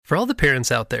For all the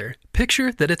parents out there,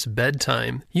 picture that it's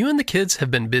bedtime. You and the kids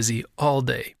have been busy all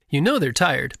day. You know they're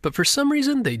tired, but for some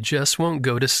reason they just won't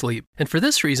go to sleep. And for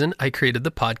this reason, I created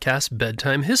the podcast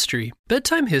Bedtime History.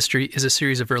 Bedtime History is a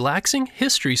series of relaxing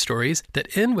history stories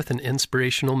that end with an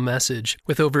inspirational message.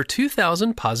 With over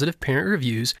 2,000 positive parent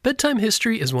reviews, Bedtime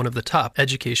History is one of the top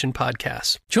education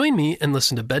podcasts. Join me and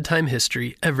listen to Bedtime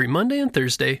History every Monday and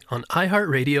Thursday on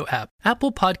iHeartRadio app,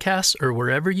 Apple Podcasts, or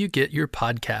wherever you get your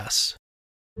podcasts.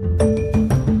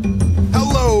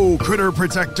 Hello, Critter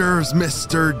Protectors.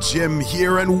 Mr. Jim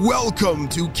here, and welcome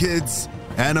to Kids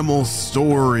Animal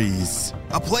Stories,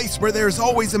 a place where there's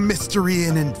always a mystery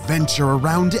and adventure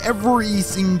around every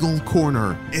single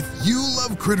corner. If you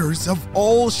love critters of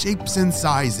all shapes and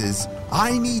sizes,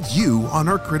 I need you on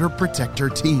our Critter Protector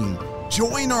team.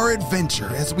 Join our adventure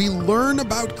as we learn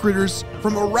about critters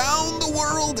from around the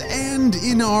world and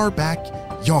in our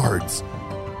backyards.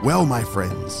 Well, my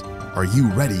friends, are you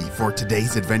ready for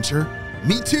today's adventure?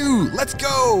 Me too! Let's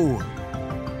go!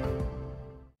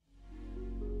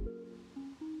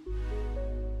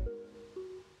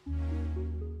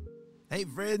 Hey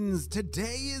friends,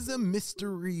 today is a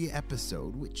mystery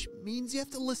episode, which means you have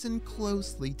to listen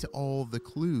closely to all the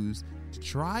clues to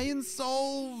try and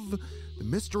solve the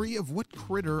mystery of what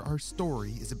critter our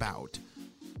story is about.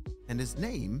 And his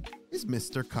name is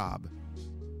Mr. Cobb.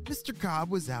 Mr. Cobb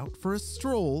was out for a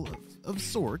stroll of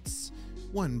sorts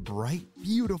one bright,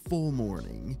 beautiful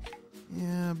morning,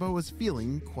 but was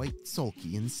feeling quite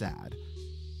sulky and sad.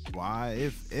 Why,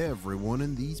 if everyone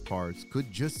in these parts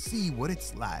could just see what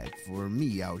it's like for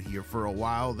me out here for a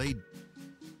while, they'd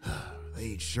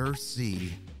sure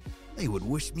see. They would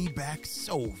wish me back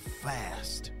so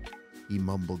fast, he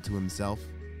mumbled to himself.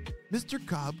 Mr.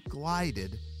 Cobb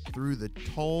glided through the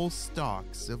tall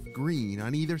stalks of green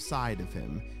on either side of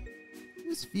him. He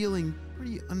was feeling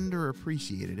pretty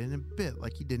underappreciated and a bit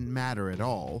like he didn't matter at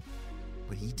all.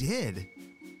 But he did.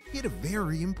 He had a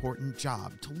very important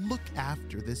job to look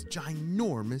after this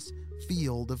ginormous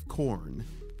field of corn,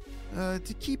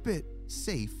 to keep it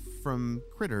safe from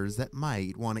critters that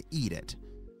might want to eat it.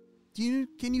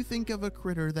 Can you think of a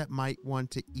critter that might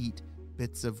want to eat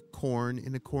bits of corn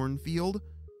in a cornfield?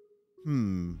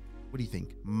 What do you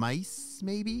think? Mice,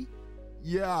 maybe?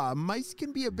 Yeah, mice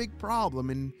can be a big problem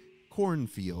in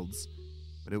cornfields,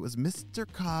 but it was Mr.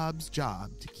 Cobb's job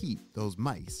to keep those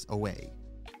mice away.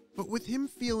 But with him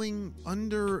feeling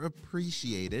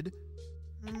underappreciated,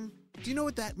 do you know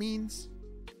what that means?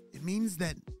 It means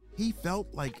that he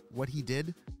felt like what he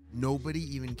did, nobody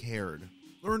even cared,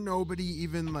 or nobody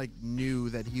even knew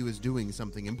that he was doing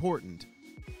something important.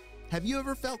 Have you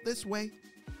ever felt this way?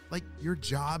 Like your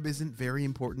job isn't very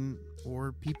important,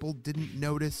 or people didn't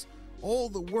notice all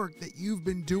the work that you've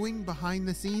been doing behind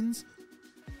the scenes?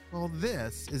 Well,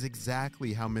 this is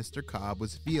exactly how Mr. Cobb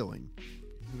was feeling.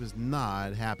 He was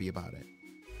not happy about it.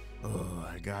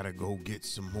 I gotta go get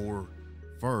some more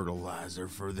fertilizer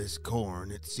for this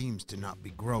corn. It seems to not be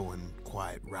growing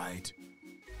quite right.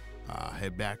 I'll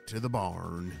head back to the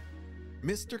barn.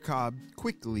 Mr. Cobb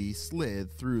quickly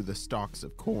slid through the stalks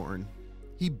of corn.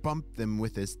 He bumped them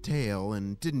with his tail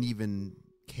and didn't even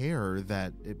care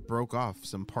that it broke off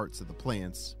some parts of the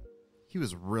plants. He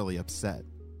was really upset.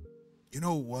 You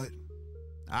know what?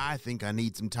 I think I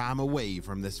need some time away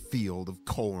from this field of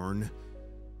corn.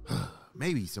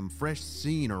 Maybe some fresh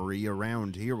scenery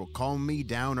around here will calm me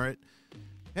down, or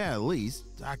at least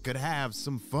I could have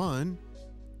some fun,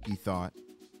 he thought.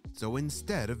 So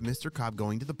instead of Mr. Cobb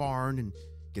going to the barn and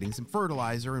getting some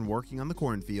fertilizer and working on the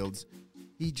cornfields,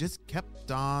 he just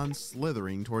kept on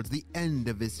slithering towards the end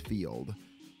of his field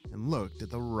and looked at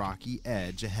the rocky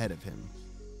edge ahead of him.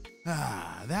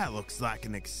 That looks like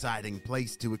an exciting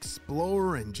place to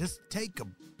explore and just take a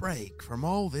break from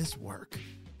all this work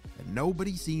that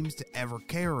nobody seems to ever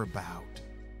care about.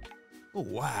 Oh,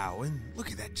 wow, and look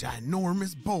at that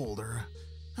ginormous boulder.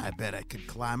 I bet I could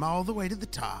climb all the way to the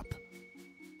top.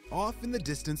 Off in the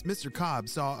distance, Mr. Cobb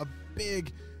saw a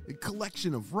big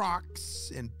collection of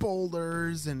rocks and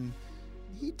boulders, and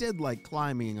he did like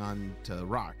climbing onto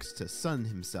rocks to sun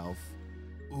himself.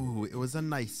 Ooh, it was a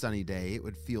nice sunny day. It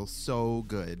would feel so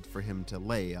good for him to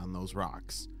lay on those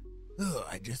rocks.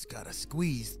 I just gotta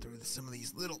squeeze through some of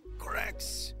these little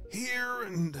cracks here,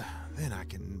 and then I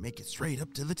can make it straight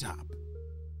up to the top.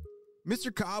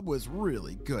 Mr. Cobb was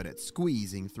really good at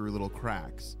squeezing through little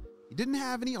cracks. He didn't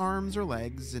have any arms or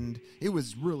legs, and it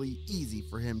was really easy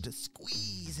for him to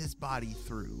squeeze his body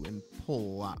through and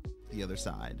pull out the other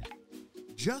side.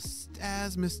 Just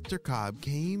as Mr. Cobb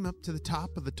came up to the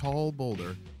top of the tall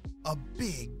boulder, a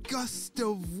big gust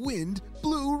of wind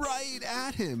blew right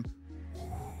at him.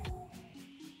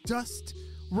 Dust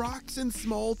Rocks and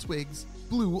small twigs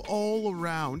blew all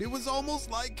around. It was almost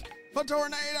like a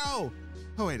tornado.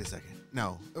 Oh, wait a second.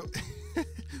 No, it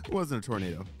wasn't a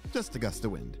tornado, just a gust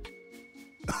of wind.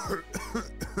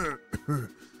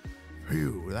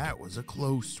 Phew, that was a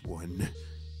close one.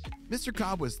 Mr.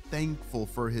 Cobb was thankful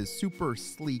for his super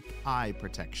sleek eye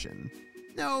protection.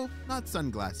 No, not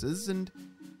sunglasses, and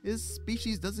his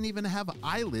species doesn't even have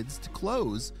eyelids to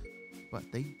close, but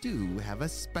they do have a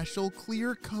special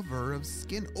clear cover of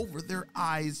skin over their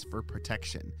eyes for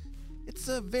protection. It's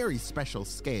a very special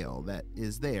scale that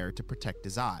is there to protect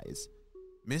his eyes.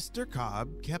 Mr.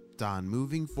 Cobb kept on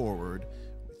moving forward,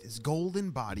 with his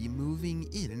golden body moving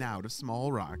in and out of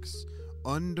small rocks,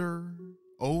 under,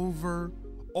 over,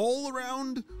 all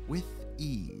around with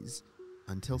ease,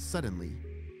 until suddenly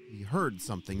he heard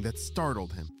something that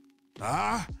startled him.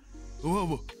 Ah,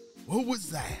 what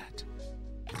was that?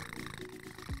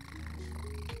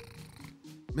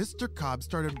 Mr. Cobb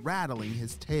started rattling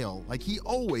his tail like he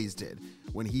always did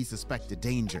when he suspected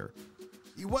danger.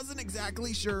 He wasn't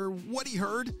exactly sure what he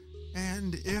heard,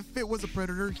 and if it was a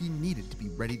predator, he needed to be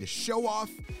ready to show off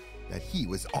that he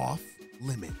was off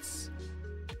limits.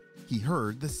 He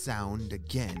heard the sound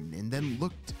again and then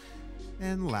looked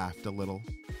and laughed a little.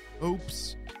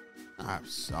 Oops, I'm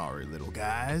sorry, little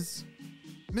guys.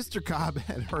 Mr. Cobb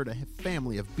had heard a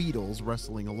family of beetles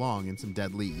rustling along in some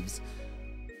dead leaves.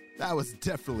 That was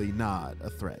definitely not a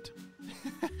threat.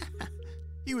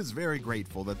 He was very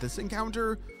grateful that this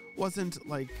encounter wasn't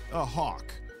like a hawk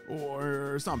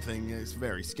or something. It's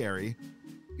very scary.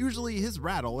 Usually his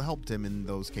rattle helped him in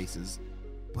those cases.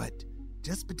 But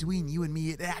just between you and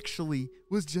me, it actually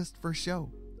was just for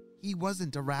show. He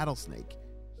wasn't a rattlesnake.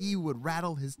 He would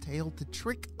rattle his tail to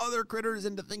trick other critters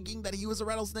into thinking that he was a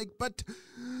rattlesnake, but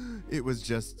it was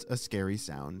just a scary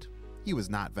sound. He was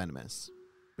not venomous,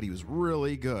 but he was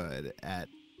really good at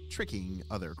tricking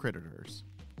other critters.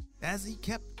 As he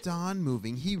kept on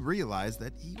moving, he realized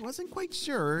that he wasn't quite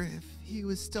sure if he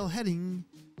was still heading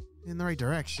in the right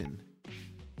direction.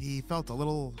 He felt a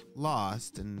little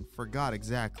lost and forgot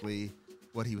exactly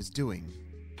what he was doing.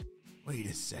 Wait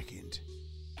a second.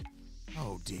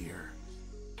 Oh dear.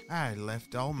 I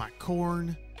left all my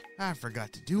corn. I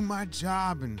forgot to do my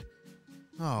job and...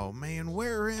 oh man,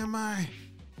 where am I?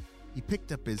 He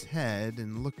picked up his head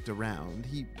and looked around.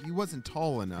 He wasn't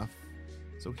tall enough,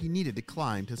 so he needed to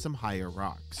climb to some higher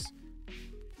rocks.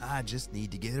 I just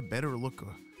need to get a better look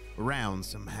around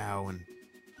somehow and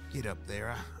get up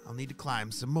there. I'll need to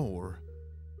climb some more.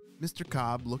 Mr.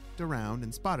 Cobb looked around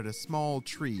and spotted a small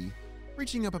tree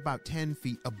reaching up about 10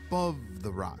 feet above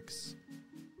the rocks.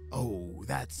 Oh,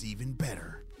 that's even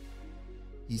better.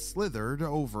 He slithered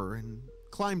over and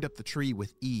climbed up the tree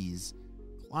with ease.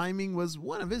 Climbing was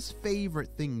one of his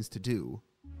favorite things to do.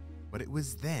 But it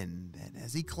was then that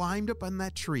as he climbed up on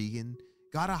that tree and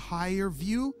got a higher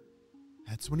view,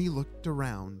 that's when he looked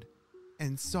around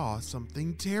and saw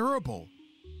something terrible.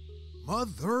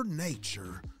 Mother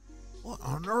Nature, what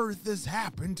on earth has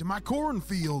happened to my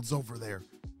cornfields over there?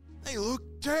 They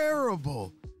look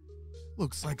terrible.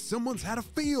 Looks like someone's had a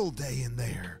field day in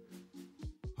there.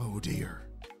 Oh dear,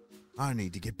 I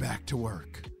need to get back to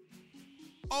work.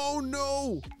 Oh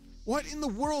no! What in the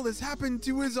world has happened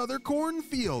to his other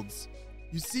cornfields?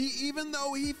 You see, even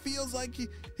though he feels like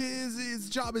his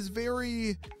job is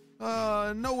very,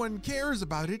 no one cares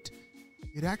about it,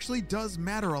 it actually does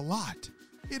matter a lot.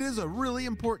 It is a really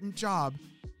important job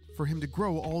for him to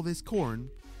grow all this corn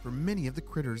for many of the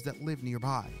critters that live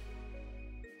nearby.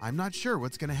 I'm not sure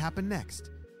what's going to happen next,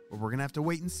 but we're going to have to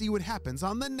wait and see what happens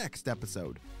on the next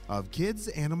episode of Kids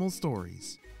Animal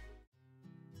Stories.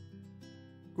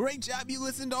 Great job, you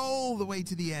listened all the way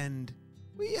to the end.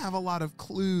 We have a lot of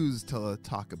clues to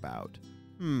talk about.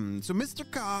 So Mr.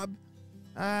 Cobb,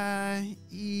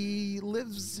 he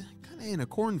lives kind of in a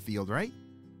cornfield, right?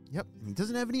 Yep, he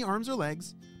doesn't have any arms or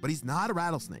legs, but he's not a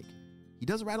rattlesnake. He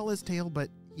does rattle his tail, but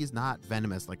he is not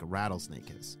venomous like a rattlesnake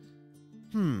is.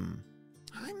 I'm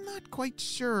not quite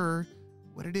sure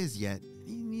what it is yet.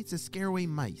 He needs to scare away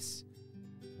mice.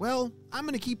 Well, I'm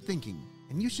going to keep thinking,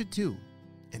 and you should too.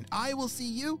 And I will see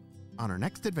you on our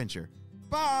next adventure.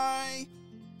 Bye!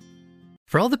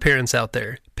 For all the parents out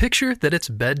there, picture that it's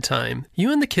bedtime.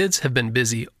 You and the kids have been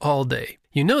busy all day.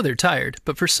 You know they're tired,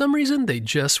 but for some reason they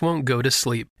just won't go to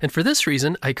sleep. And for this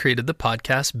reason, I created the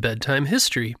podcast Bedtime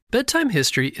History. Bedtime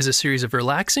History is a series of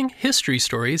relaxing history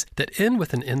stories that end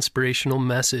with an inspirational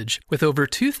message. With over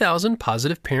 2,000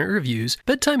 positive parent reviews,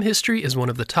 Bedtime History is one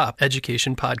of the top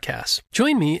education podcasts.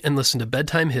 Join me and listen to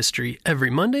Bedtime History every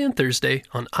Monday and Thursday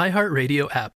on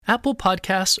iHeartRadio app, Apple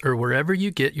Podcasts, or wherever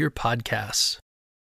you get your podcasts.